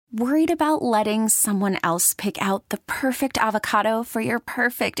Worried about letting someone else pick out the perfect avocado for your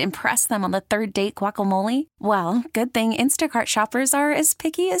perfect impress them on the third date guacamole? Well, good thing Instacart shoppers are as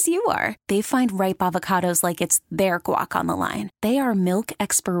picky as you are. They find ripe avocados like it's their guac on the line. They are milk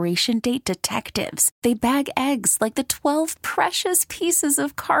expiration date detectives. They bag eggs like the 12 precious pieces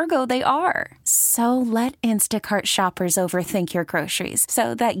of cargo they are. So let Instacart shoppers overthink your groceries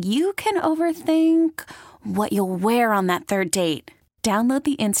so that you can overthink what you'll wear on that third date. Download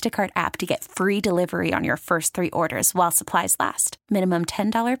the Instacart app to get free delivery on your first 3 orders while supplies last. Minimum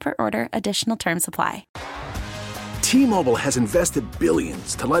 $10 per order. Additional terms apply. T-Mobile has invested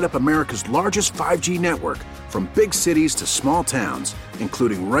billions to light up America's largest 5G network, from big cities to small towns,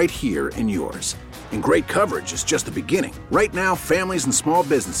 including right here in yours. And great coverage is just the beginning. Right now, families and small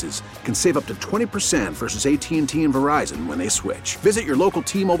businesses can save up to 20% versus AT&T and Verizon when they switch. Visit your local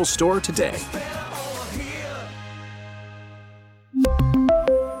T-Mobile store today.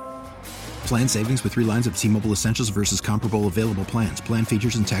 Plan savings with 3 lines of T-Mobile Essentials versus comparable available plans. Plan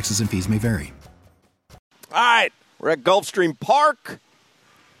features and taxes and fees may vary. All right, we're at Gulfstream Park.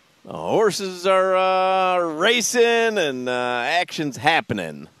 The horses are racing and action's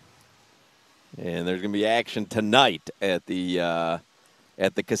happening. And there's going to be action tonight at the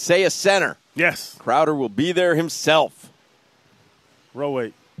Kaseya Center. Yes. Crowder will be there himself. Row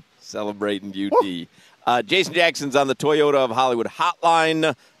 8. Celebrating UD. Jason Jackson's on the Toyota of Hollywood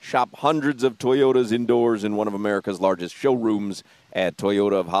hotline. Shop hundreds of Toyotas indoors in one of America's largest showrooms at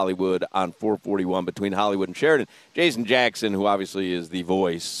Toyota of Hollywood on 441 between Hollywood and Sheridan. Jason Jackson, who obviously is the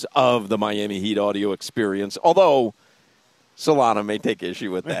voice of the Miami Heat audio experience, although Solana may take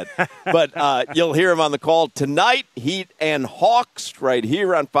issue with that. But you'll hear him on the call tonight, Heat and Hawks, right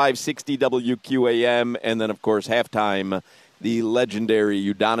here on 560 WQAM. And then, of course, halftime, the legendary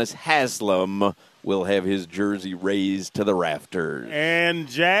Udonis Haslem will have his jersey raised to the rafters. And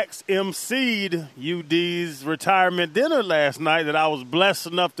Jax emceed UD's retirement dinner last night that I was blessed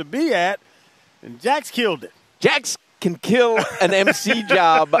enough to be at, and Jax killed it. Jax can kill an MC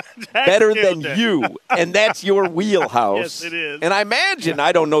job better than you, and that's your wheelhouse. Yes, it is. And I imagine,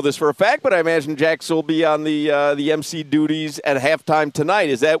 I don't know this for a fact, but I imagine Jax will be on the MC duties at halftime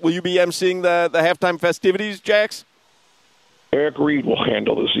tonight. Will you be emceeing the halftime festivities, Jax? Eric Reed will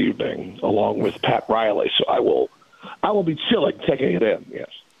handle this evening along with Pat Riley, so I will be chilling, taking it in, yes.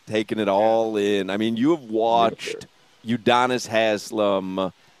 Taking it all in. I mean, you have watched Udonis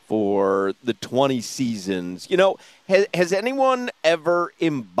Haslem for the 20 seasons. You know, has anyone ever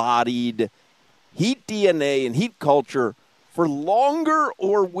embodied Heat DNA and Heat culture for longer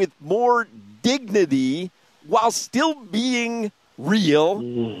or with more dignity while still being real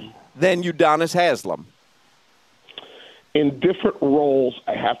than Udonis Haslem? In different roles,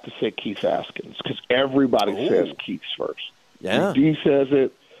 I have to say Keith Askins, because everybody says Keith's first. Yeah. D says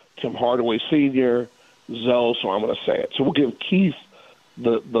it, Tim Hardaway Sr., Zoe, so I'm going to say it. So we'll give Keith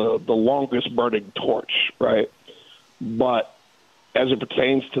the longest burning torch, right? But as it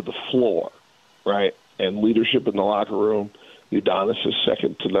pertains to the floor, right, and leadership in the locker room, Udonis is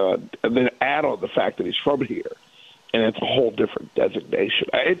second to none. And then add on the fact that he's from here, and it's a whole different designation.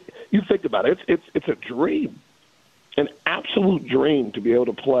 You think about it, it's a dream. An absolute dream to be able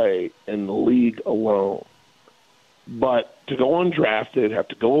to play in the league alone. But to go undrafted, have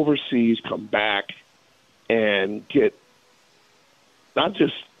to go overseas, come back, and get not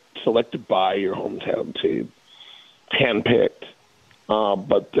just selected by your hometown team, handpicked,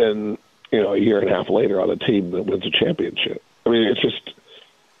 but then, a year and a half later on a team that wins a championship. I mean, it's just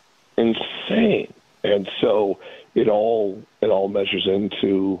insane. And so it all measures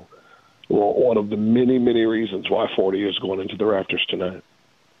into one of the many, many reasons why 40 is going into the rafters tonight.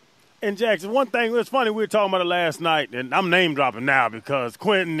 And, Jackson, one thing, it's funny, we were talking about it last night, and I'm name-dropping now because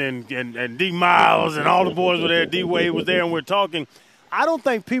Quentin and D. Miles and all the boys were there, D. Wade was there, and we're talking. I don't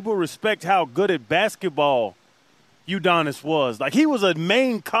think people respect how good at basketball Udonis was. Like, he was a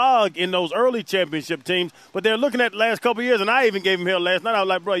main cog in those early championship teams, but they're looking at the last couple of years, and I even gave him hell last night. I was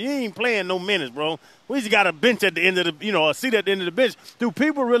like, bro, you ain't playing no minutes, bro. We just got a bench at the end of the, a seat at the end of the bench. Do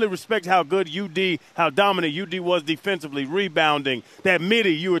people really respect how good how dominant UD was defensively, rebounding, that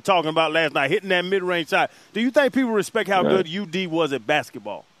midi you were talking about last night, hitting that mid-range shot? Do you think people respect how good UD was at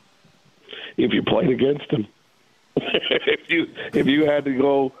basketball? If you played against him. if you had to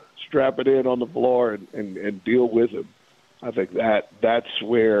go strap it in on the floor and deal with him, I think that's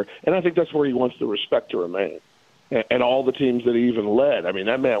where – and I think that's where he wants the respect to remain. And all the teams that he even led. I mean,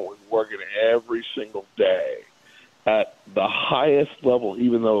 that man was working every single day at the highest level,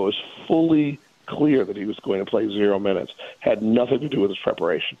 even though it was fully clear that he was going to play 0 minutes. Had nothing to do with his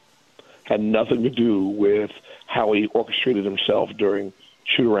preparation. Had nothing to do with how he orchestrated himself during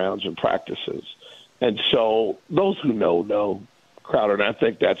shoot-arounds and practices. And so those who know Crowder, and I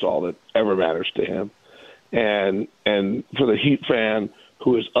think that's all that ever matters to him. And for the Heat fan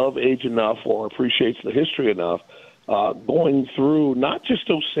who is of age enough or appreciates the history enough, going through not just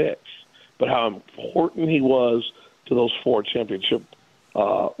 06, but how important he was to those 4 championship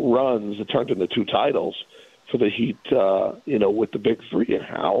runs that turned into 2 titles for the Heat, with the big 3 and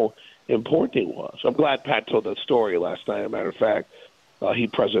how important he was. I'm glad Pat told that story last night. As a matter of fact,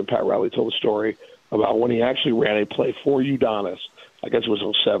 Heat President Pat Riley told the story about when he actually ran a play for Udonis. I guess it was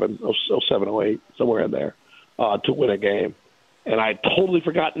 07, 08, somewhere in there, to win a game. And I'd totally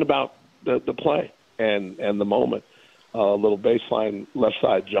forgotten about the play and the moment. A little baseline left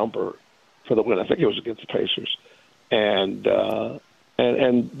side jumper for the win. I think it was against the Pacers. And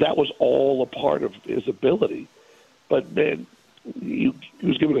that was all a part of his ability. But, man, he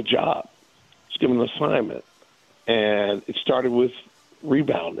was given a job. He was given an assignment. And it started with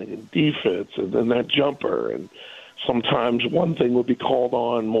rebounding and defense and then that jumper. And sometimes one thing would be called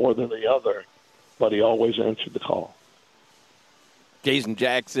on more than the other, but he always answered the call. Jason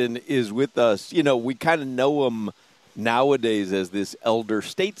Jackson is with us. We kind of know him nowadays as this elder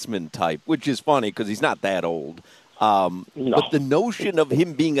statesman type, which is funny because he's not that old. No. But the notion of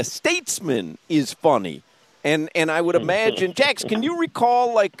him being a statesman is funny. And I would imagine, Jax, can you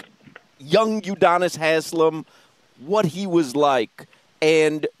recall, like, young Udonis Haslem, what he was like?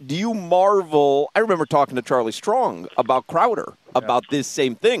 And do you marvel? I remember talking to Charlie Strong about Crowder, about this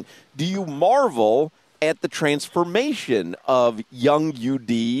same thing. Do you marvel at the transformation of young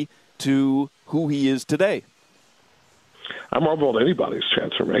UD to who he is today? I marvel at anybody's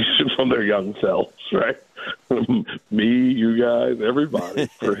transformation from their young selves, right? Me, you guys, everybody.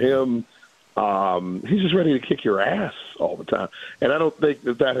 For him, he's just ready to kick your ass all the time. And I don't think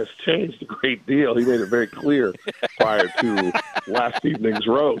that has changed a great deal. He made it very clear prior to last evening's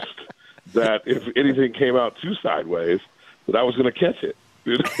roast that if anything came out too sideways, that I was going to catch it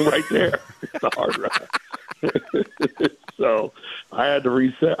right there. It's a hard ride. So I had to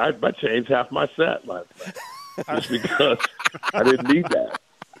reset. I changed half my set last night just because I didn't need that.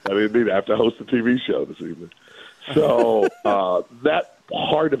 I have to host a TV show this evening. So that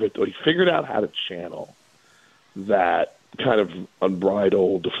part of it, though, he figured out how to channel that kind of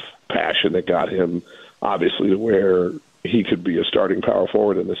unbridled passion that got him, obviously, to where he could be a starting power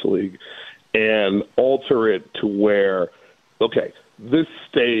forward in this league and alter it to where, okay, this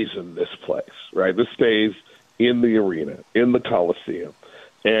stays in this place, right? This stays in the arena, in the Coliseum.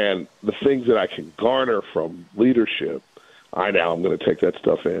 And the things that I can garner from leadership, I'm going to take that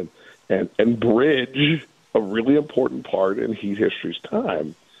stuff in and bridge a really important part in Heat history's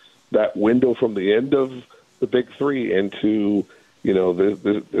time, that window from the end of the Big 3 into,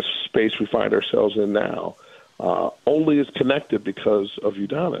 the space we find ourselves in now, only is connected because of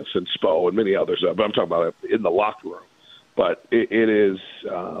Udonis and Spo and many others. But I'm talking about it in the locker room. But it is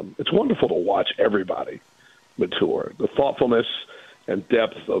it's wonderful to watch everybody mature. The thoughtfulness and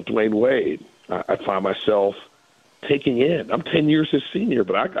depth of Dwayne Wade, I find myself taking in. I'm 10 years his senior,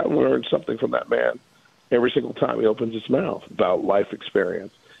 but I learned something from that man every single time he opens his mouth about life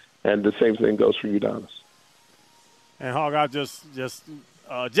experience. And the same thing goes for Udonis. And, Hog, I just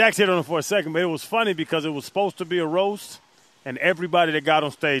Jax hit on it for a second, but it was funny because it was supposed to be a roast, and everybody that got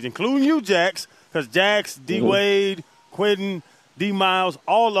on stage, including you, Jax, because Jax, D-Wade, Quentin, D-Miles,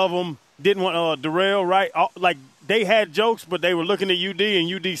 all of them didn't want Darrell, right? Like, they had jokes, but they were looking at UD,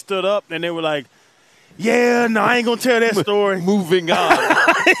 and UD stood up, and they were like, yeah, no, I ain't going to tell that story. Moving on.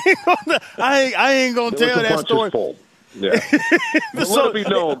 I ain't going to tell that story. Yeah. Let it be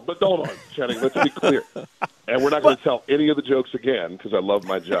known, but hold on, Channing, let's be clear. And we're not going to tell any of the jokes again because I love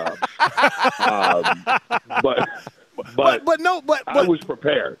my job. But I was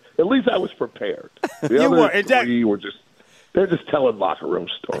prepared. At least I was prepared. The other three they're just telling locker room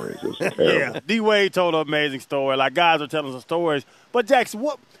stories. It was terrible. Yeah, D-Wade told an amazing story. Like, guys are telling some stories. But, Jax,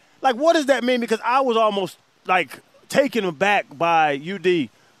 what does that mean? Because I was almost, taken aback by UD.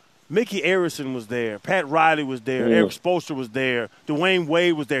 Mickey Arison was there. Pat Riley was there. Eric Spoelstra was there. Dwayne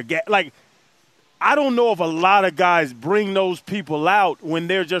Wade was there. I don't know if a lot of guys bring those people out when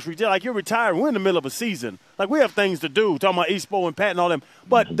they're just retired. Like, you're retired. We're in the middle of a season. Like, we have things to do, talking about Espo and Pat and all them.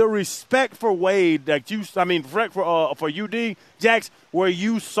 But the respect for Wade, for UD, Jax, where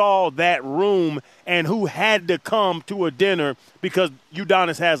you saw that room and who had to come to a dinner because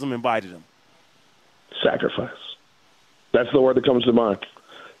Udonis Haslem invited him. Sacrifice. That's the word that comes to mind.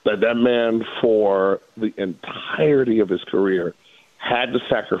 That man, for the entirety of his career, had to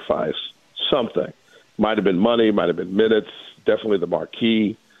sacrifice something. Might have been money, might have been minutes, definitely the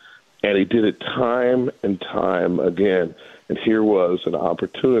marquee. And he did it time and time again. And here was an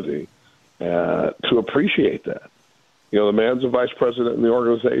opportunity to appreciate that. You know, the man's a vice president in the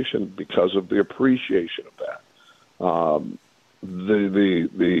organization because of the appreciation of that.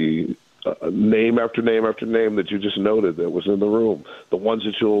 The name after name after name that you just noted that was in the room, the ones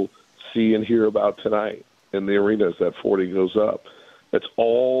that you'll see and hear about tonight in the arena as that 40 goes up. It's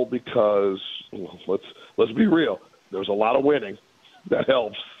all because, well, let's be real, there was a lot of winning. That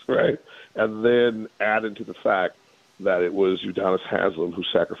helps, right? And then add into the fact that it was Udonis Haslem who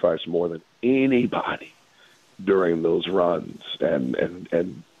sacrificed more than anybody during those runs,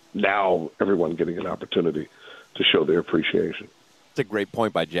 and now everyone getting an opportunity to show their appreciation. It's a great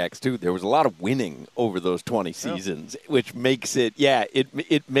point by Jax, too. There was a lot of winning over those 20 seasons, which makes it,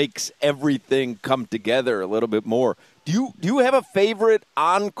 it makes everything come together a little bit more. Do you have a favorite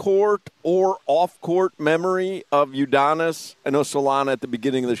on-court or off-court memory of Udonis? I know Solana at the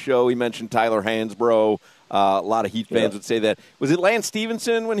beginning of the show, he mentioned Tyler Hansbrough. A lot of Heat fans would say that. Was it Lance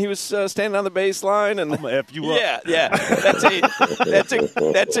Stevenson when he was standing on the baseline? And I'm gonna F you up. Yeah.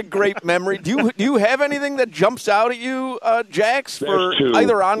 That's a great memory. Do you have anything that jumps out at you, Jax, for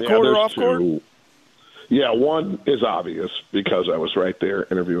either on court or off court? Yeah, one is obvious because I was right there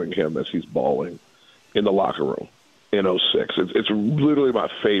interviewing him as he's bawling in the locker room in 06. It's literally my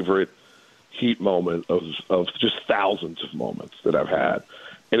favorite Heat moment of just thousands of moments that I've had.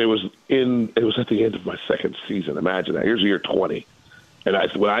 And it was at the end of my second season. Imagine that. Here's year 20.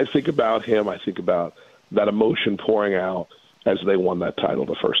 And when I think about him, I think about that emotion pouring out as they won that title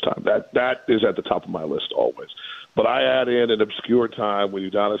the first time. That is at the top of my list always. But I add in an obscure time when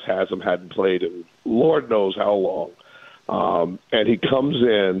Udonis Haslem hadn't played in Lord knows how long. And he comes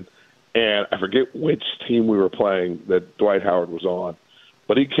in, and I forget which team we were playing that Dwight Howard was on.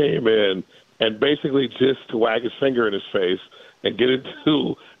 But he came in, and basically just to wag his finger in his face and get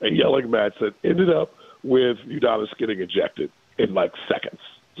into a yelling match that ended up with Udonis getting ejected in like seconds.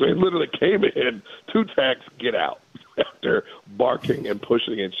 So he literally came in, 2 tacks, get out, after barking and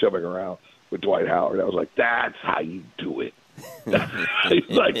pushing and shoving around with Dwight Howard. I was like, that's how you do it. He's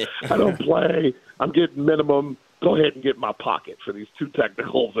like, I don't play. I'm getting minimum. Go ahead and get my pocket for these 2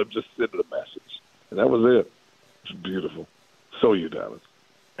 technicals. I'm just sending a message. And that was it. It's beautiful. So Udonis.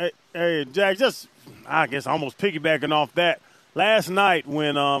 Hey, Jack, just, I guess, almost piggybacking off that. Last night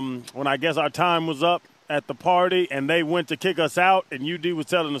when I guess our time was up at the party and they went to kick us out and UD was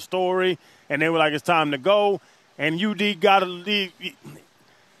telling the story and they were like, it's time to go, and UD got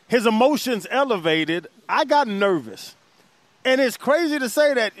his emotions elevated, I got nervous. And it's crazy to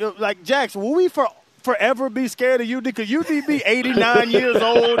say that, like, Jax, will we forever be scared of UD? Because UD be 89 years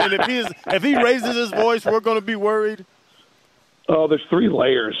old, and if he raises his voice, we're going to be worried? Oh, there's 3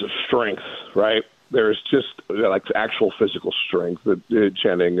 layers of strength, right? There's just like actual physical strength that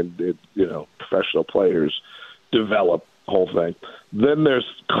Channing and professional players develop, the whole thing. Then there's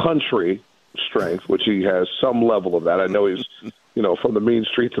country strength, which he has some level of that. I know he's from the mean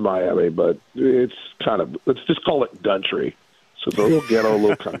streets of Miami, but it's kind of, let's just call it country. So it's a little ghetto, a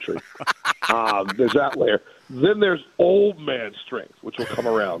little country. There's that layer. Then there's old man strength, which will come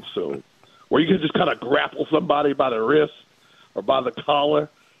around soon, where you can just kind of grapple somebody by the wrist or by the collar,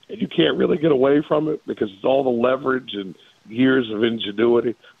 and you can't really get away from it because it's all the leverage and years of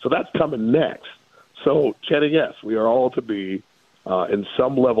ingenuity. So that's coming next. So, Channing, yes, we are all to be in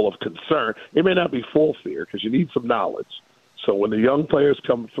some level of concern. It may not be full fear because you need some knowledge. So when the young players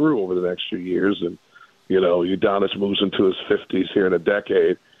come through over the next few years and, Udonis moves into his 50s here in a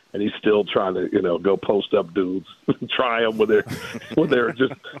decade, and he's still trying to, go post up dudes, try them when they're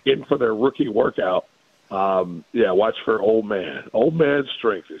just in for their rookie workout. Watch for old man. Old man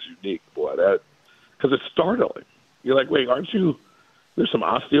strength is unique, boy. Because it's startling. You're like, wait, aren't you? There's some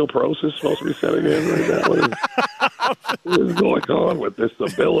osteoporosis supposed to be setting in right now. What is going on with this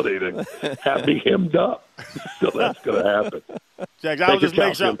ability to have me hemmed up? So that's going to happen. Jack, I was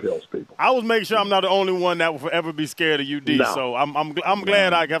making sure I'm not the only one that will forever be scared of UD. No. So I'm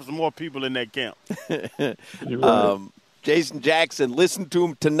glad I have some more people in that camp. You're right. Jason Jackson, listen to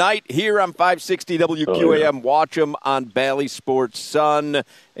him tonight here on 560 WQAM. Watch him on Bally Sports Sun.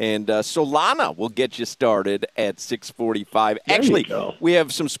 And Solana will get you started at 6:45. Actually, we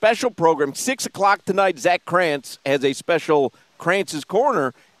have some special programs. 6 o'clock tonight, Zach Krantz has a special Krantz's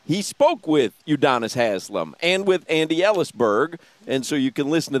Corner. He spoke with Udonis Haslem and with Andy Ellisberg. And so you can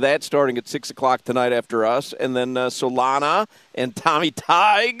listen to that starting at 6 o'clock tonight after us. And then Solana and Tommy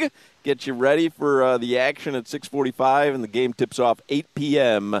Tig get you ready for the action at 6:45, and the game tips off 8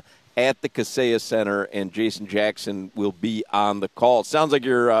 p.m. at the Kaseya Center, and Jason Jackson will be on the call. Sounds like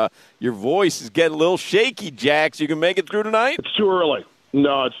your voice is getting a little shaky, Jax. You can make it through tonight? It's too early.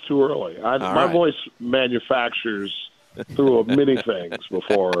 No, it's too early. My voice manufactures through many things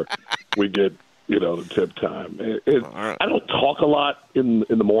before we get, the tip time. Right. I don't talk a lot in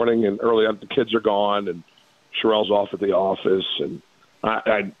the morning and early on. The kids are gone and Sherelle's off at the office, and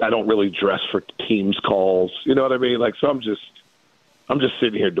I don't really dress for Teams calls. You know what I mean? Like, so I'm just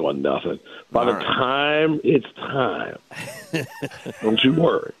sitting here doing nothing. By the time it's time, don't you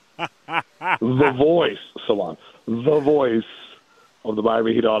worry. The voice, Salon, the voice of the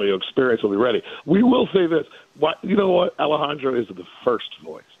Miami Heat audio experience will be ready. We will say this. You know what? Alejandro is the first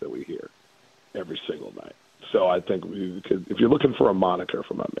voice that we hear every single night. So I think if you're looking for a moniker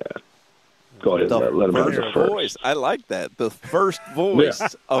for my man, go ahead and let him know the first voice. I like that. The first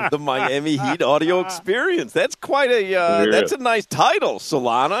voice of the Miami Heat audio experience. That's quite that's a nice title,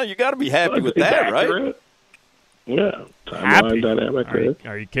 Solana. You got to be happy with that, right? Yeah. Timeline dynamic.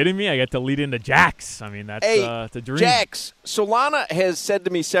 Are you kidding me? I get to lead into Jax. I mean, that's the dream. Jax, Solana has said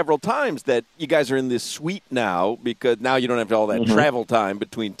to me several times that you guys are in this suite now because now you don't have all that travel time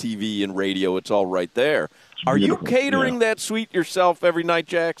between TV and radio. It's all right there. Are you catering that suite yourself every night,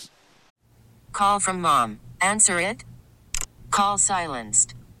 Jax? Call from mom. Answer it. Call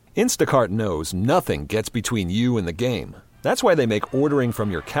silenced. Instacart knows nothing gets between you and the game. That's why they make ordering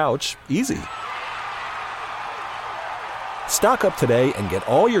from your couch easy. Stock up today and get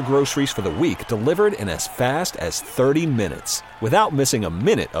all your groceries for the week delivered in as fast as 30 minutes without missing a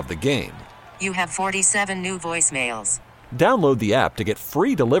minute of the game. You have 47 new voicemails. Download the app to get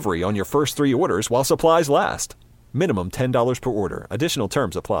free delivery on your first 3 orders while supplies last. Minimum $10 per order. Additional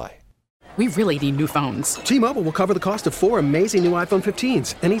terms apply. We really need new phones. T-Mobile will cover the cost of 4 amazing new iPhone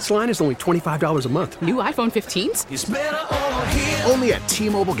 15s, and each line is only $25 a month. New iPhone 15s? It's better over here. Only at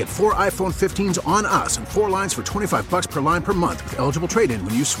T-Mobile, get 4 iPhone 15s on us and 4 lines for $25 per line per month with eligible trade-in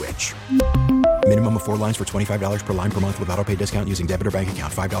when you switch. Minimum of 4 lines for $25 per line per month with autopay discount using debit or bank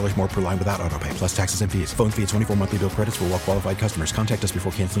account. $5 more per line without autopay, plus taxes and fees. Phone fee at 24 monthly bill credits for well-qualified customers. Contact us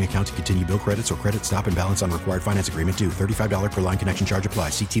before canceling account to continue bill credits or credit stop and balance on required finance agreement due. $35 per line connection charge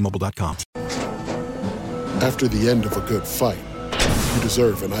applies. See T-Mobile.com. After the end of a good fight, you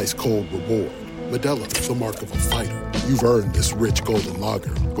deserve an ice-cold reward. Modelo is the mark of a fighter. You've earned this rich golden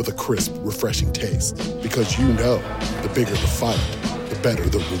lager with a crisp, refreshing taste. Because you know, the bigger the fight, the better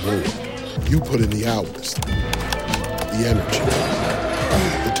the reward. You put in the hours, the energy,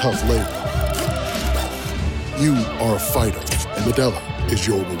 the tough labor. You are a fighter, and Modelo is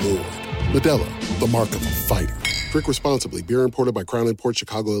your reward. Modelo, the mark of a fighter. Drink responsibly. Beer imported by Crown Imports,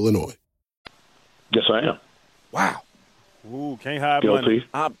 Chicago, Illinois. Yes, I am. Wow. Ooh, can't hide Guilty. money.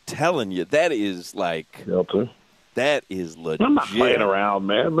 I'm telling you, that is like Guilty. that is legit. I'm not playing around,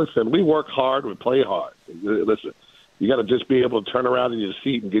 man. Listen, we work hard, we play hard. Listen, you got to just be able to turn around in your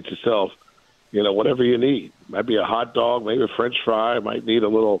seat and get yourself, whatever you need. Might be a hot dog, maybe a French fry. Might need a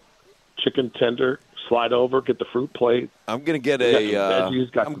little chicken tender. Slide over, get the fruit plate. I'm gonna get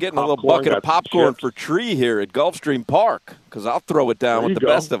I'm getting a little bucket of popcorn for Tree here at Gulfstream Park because I'll throw it down with the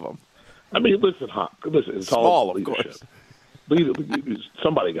best of them. I mean, listen, it's small, all of leadership. course.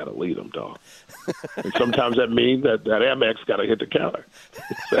 Somebody got to lead them, dog. And sometimes that means that Amex got to hit the counter.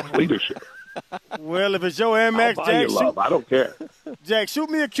 That's leadership. Well, if it's your Amex, Jack, I don't care. Jack, shoot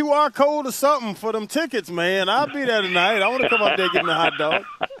me a QR code or something for them tickets, man. I'll be there tonight. I want to come up there getting a hot dog.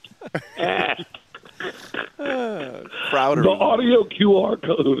 Crowder. The audio QR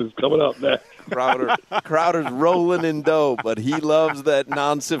code is coming up next. Crowder's rolling in dough, but he loves that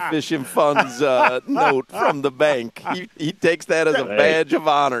non-sufficient funds note from the bank. He takes that as a badge of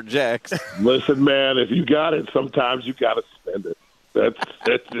honor, Jax. Listen, man, if you got it, sometimes you got to spend it. That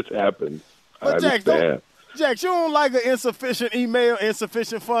just happens. But Jax, you don't like an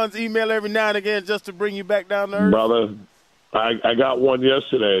insufficient funds email every now and again just to bring you back down to earth? Brother, I got one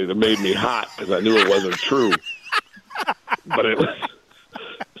yesterday that made me hot because I knew it wasn't true. But it was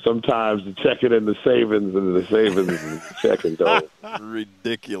sometimes the checking and the savings and the checking don't.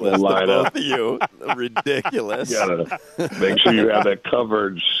 Ridiculous. Both of you. Ridiculous. You gotta make sure you have that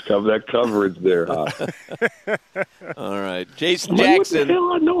coverage. That coverage there, huh? All right. Jason Jackson. What the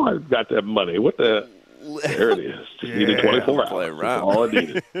hell? I know I've got that money. There it is. Just needed 24 hours. That's all I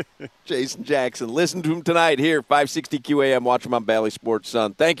needed. Jason Jackson. Listen to him tonight here, 560 QAM. Watch him on Bally Sports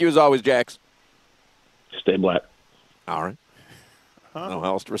Sun. Thank you as always, Jax. Stay black. All right. I don't know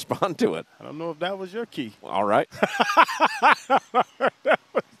how else to respond to it. I don't know if that was your key. All right.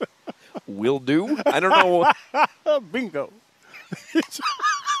 Will do. I don't know. Bingo.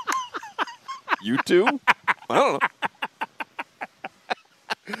 You too? I don't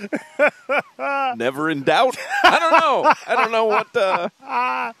know. Never in doubt? I don't know what.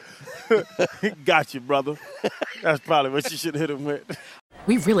 Got you, brother. That's probably what you should hit him with.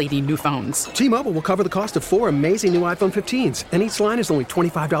 we really need new phones. T-Mobile will cover the cost of 4 amazing new iPhone 15s, and each line is only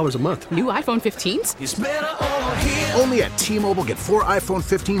 $25 a month. New iPhone 15s? It's better over here. Only at T-Mobile, get 4 iPhone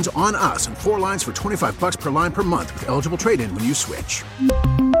 15s on us and 4 lines for $25 per line per month with eligible trade-in when you switch.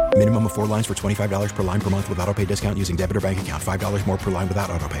 Minimum of 4 lines for $25 per line per month with autopay discount using debit or bank account. $5 more per line without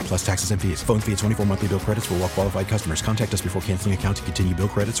autopay, plus taxes and fees. Phone fee at 24 monthly bill credits for well-qualified customers. Contact us before canceling account to continue bill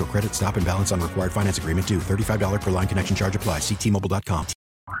credits or credit stop and balance on required finance agreement due. $35 per line connection charge applies. See T-Mobile.com.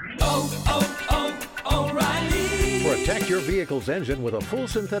 O'Reilly. Protect your vehicle's engine with a full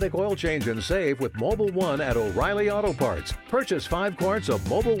synthetic oil change and save with Mobile One at O'Reilly Auto Parts. Purchase 5 quarts of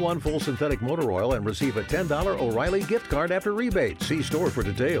Mobile One full synthetic motor oil and receive a $10 O'Reilly gift card after rebate. See store for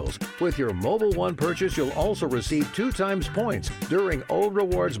details. With your Mobile One purchase, you'll also receive 2 times points during O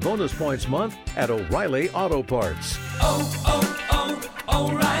Rewards Bonus Points Month at O'Reilly Auto Parts.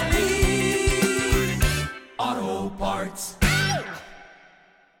 O'Reilly Auto Parts.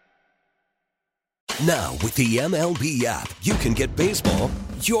 Now, with the MLB app, you can get baseball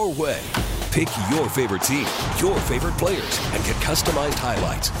your way. Pick your favorite team, your favorite players, and get customized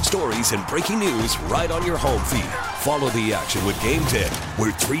highlights, stories, and breaking news right on your home feed. Follow the action with Game Day,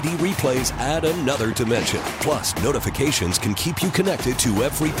 where 3D replays add another dimension. Plus, notifications can keep you connected to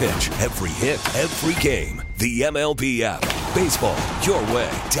every pitch, every hit, every game. The MLB app. Baseball your way.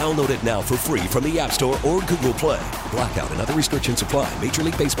 Download it now for free from the App Store or Google Play. Blackout and other restrictions apply. Major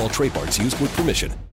League Baseball trademarks used with permission.